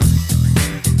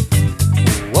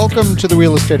Welcome to the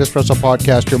Real Estate Espresso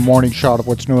Podcast, your morning shot of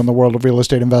what's new in the world of real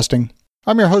estate investing.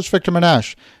 I'm your host, Victor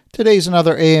Menashe. Today's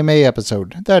another AMA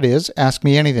episode. That is, Ask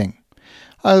Me Anything.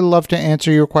 I love to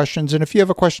answer your questions, and if you have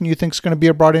a question you think is going to be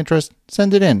of broad interest,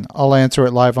 send it in. I'll answer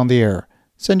it live on the air.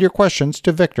 Send your questions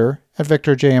to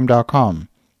victor@victorjm.com.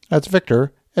 That's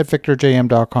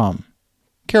victor@victorjm.com.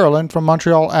 Carolyn from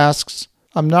Montreal asks,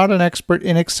 I'm not an expert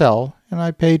in Excel, and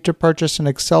I paid to purchase an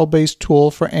Excel-based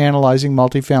tool for analyzing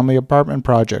multifamily apartment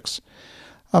projects.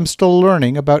 I'm still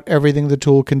learning about everything the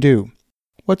tool can do.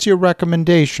 What's your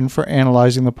recommendation for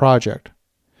analyzing the project?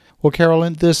 Well,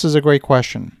 Carolyn, this is a great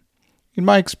question. In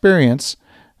my experience,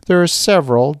 there are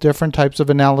several different types of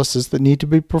analysis that need to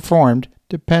be performed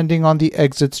depending on the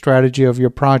exit strategy of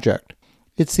your project.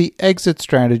 It's the exit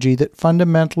strategy that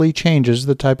fundamentally changes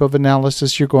the type of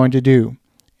analysis you're going to do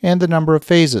and the number of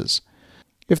phases.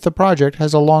 If the project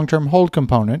has a long-term hold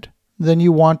component, then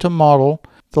you want to model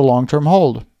the long-term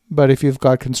hold. But if you've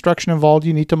got construction involved,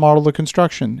 you need to model the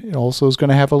construction. It also is going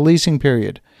to have a leasing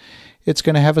period. It's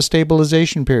going to have a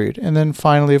stabilization period. And then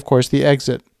finally, of course, the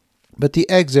exit. But the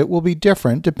exit will be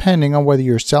different depending on whether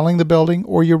you're selling the building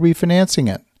or you're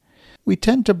refinancing it. We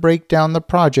tend to break down the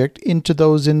project into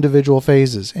those individual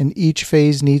phases, and each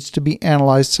phase needs to be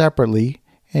analyzed separately,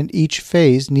 and each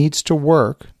phase needs to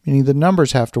work, meaning the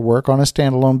numbers have to work on a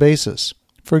standalone basis.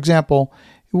 For example,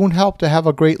 it won't help to have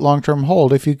a great long-term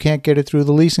hold if you can't get it through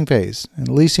the leasing phase, and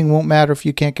leasing won't matter if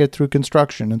you can't get through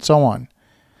construction, and so on.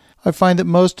 I find that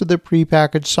most of the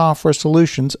prepackaged software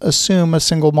solutions assume a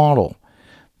single model.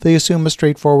 They assume a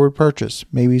straightforward purchase,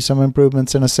 maybe some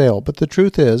improvements in a sale, but the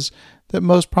truth is that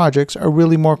most projects are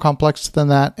really more complex than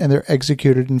that, and they're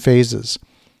executed in phases.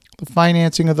 The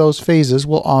financing of those phases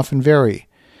will often vary.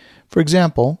 For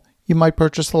example, you might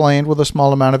purchase the land with a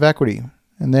small amount of equity,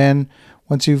 and then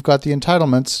once you've got the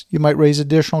entitlements, you might raise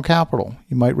additional capital.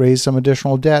 You might raise some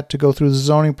additional debt to go through the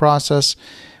zoning process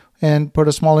and put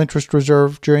a small interest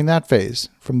reserve during that phase.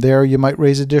 From there, you might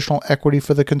raise additional equity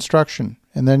for the construction,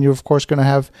 and then you're of course going to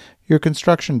have your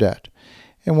construction debt.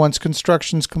 And once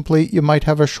construction's complete, you might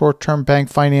have a short-term bank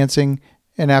financing,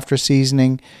 and after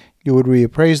seasoning, you would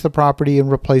reappraise the property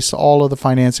and replace all of the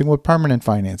financing with permanent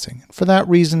financing. For that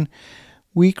reason,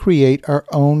 we create our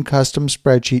own custom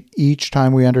spreadsheet each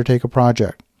time we undertake a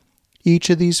project. Each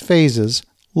of these phases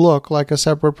look like a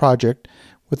separate project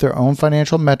with their own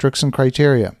financial metrics and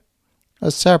criteria. A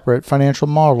separate financial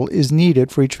model is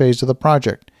needed for each phase of the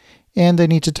project, and they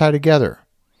need to tie together.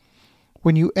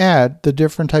 When you add the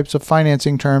different types of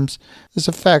financing terms, this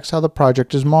affects how the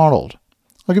project is modeled.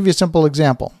 I'll give you a simple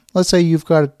example. Let's say you've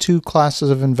got two classes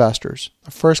of investors.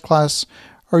 The first class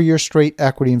are your straight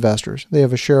equity investors. They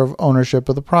have a share of ownership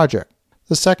of the project.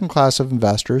 The second class of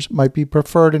investors might be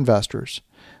preferred investors.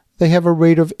 They have a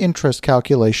rate of interest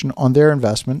calculation on their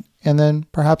investment and then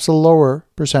perhaps a lower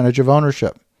percentage of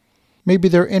ownership. Maybe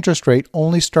their interest rate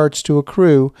only starts to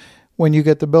accrue when you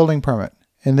get the building permit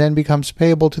and then becomes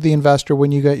payable to the investor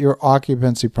when you get your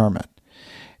occupancy permit.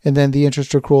 And then the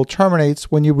interest accrual terminates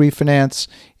when you refinance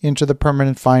into the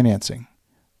permanent financing.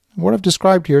 What I've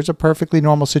described here is a perfectly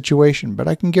normal situation, but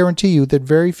I can guarantee you that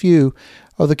very few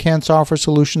of the canned software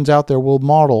solutions out there will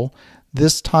model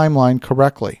this timeline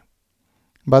correctly.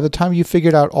 By the time you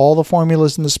figured out all the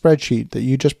formulas in the spreadsheet that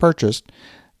you just purchased,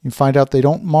 you find out they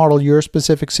don't model your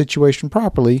specific situation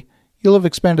properly, you'll have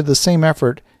expended the same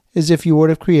effort as if you would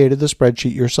have created the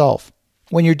spreadsheet yourself.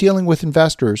 When you're dealing with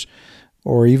investors,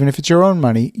 or even if it's your own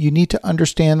money, you need to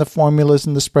understand the formulas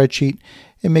in the spreadsheet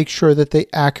and make sure that they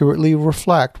accurately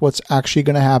reflect what's actually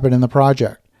going to happen in the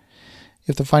project.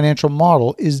 If the financial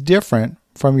model is different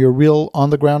from your real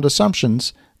on-the-ground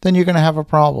assumptions, then you're going to have a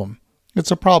problem.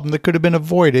 It's a problem that could have been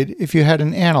avoided if you had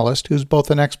an analyst who's both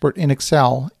an expert in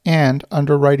Excel and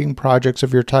underwriting projects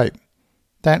of your type.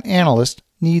 That analyst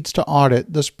needs to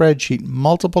audit the spreadsheet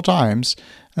multiple times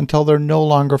until they're no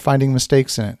longer finding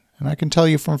mistakes in it. And I can tell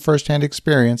you from firsthand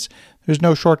experience, there's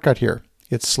no shortcut here.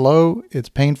 It's slow, it's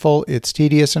painful, it's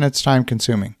tedious, and it's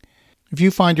time-consuming. If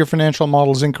you find your financial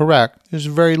model is incorrect, there's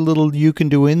very little you can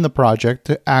do in the project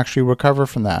to actually recover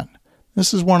from that.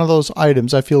 This is one of those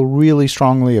items I feel really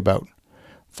strongly about.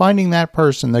 Finding that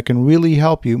person that can really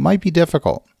help you might be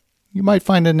difficult. You might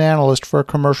find an analyst for a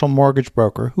commercial mortgage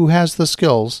broker who has the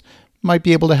skills, might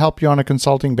be able to help you on a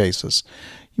consulting basis.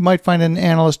 You might find an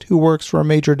analyst who works for a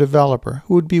major developer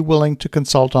who would be willing to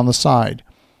consult on the side.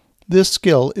 This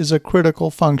skill is a critical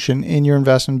function in your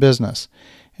investment business,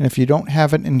 and if you don't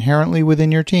have it inherently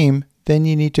within your team, then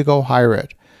you need to go hire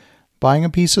it. Buying a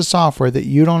piece of software that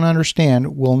you don't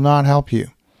understand will not help you.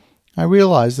 I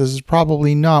realize this is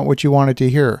probably not what you wanted to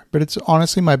hear, but it's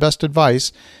honestly my best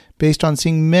advice based on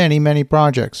seeing many, many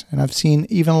projects. And I've seen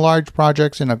even large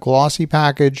projects in a glossy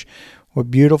package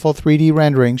with beautiful 3D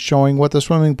renderings showing what the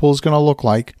swimming pool is going to look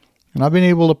like. And I've been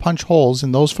able to punch holes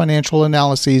in those financial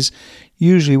analyses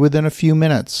usually within a few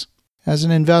minutes. As an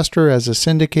investor, as a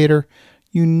syndicator,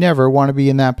 you never want to be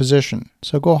in that position.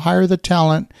 So go hire the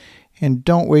talent and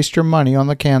don't waste your money on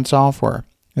the canned software.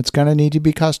 It's going to need to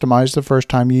be customized the first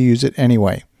time you use it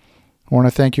anyway. I want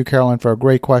to thank you, Carolyn, for a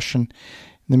great question.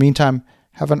 In the meantime,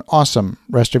 have an awesome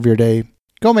rest of your day.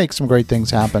 Go make some great things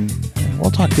happen.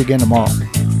 We'll talk to you again tomorrow.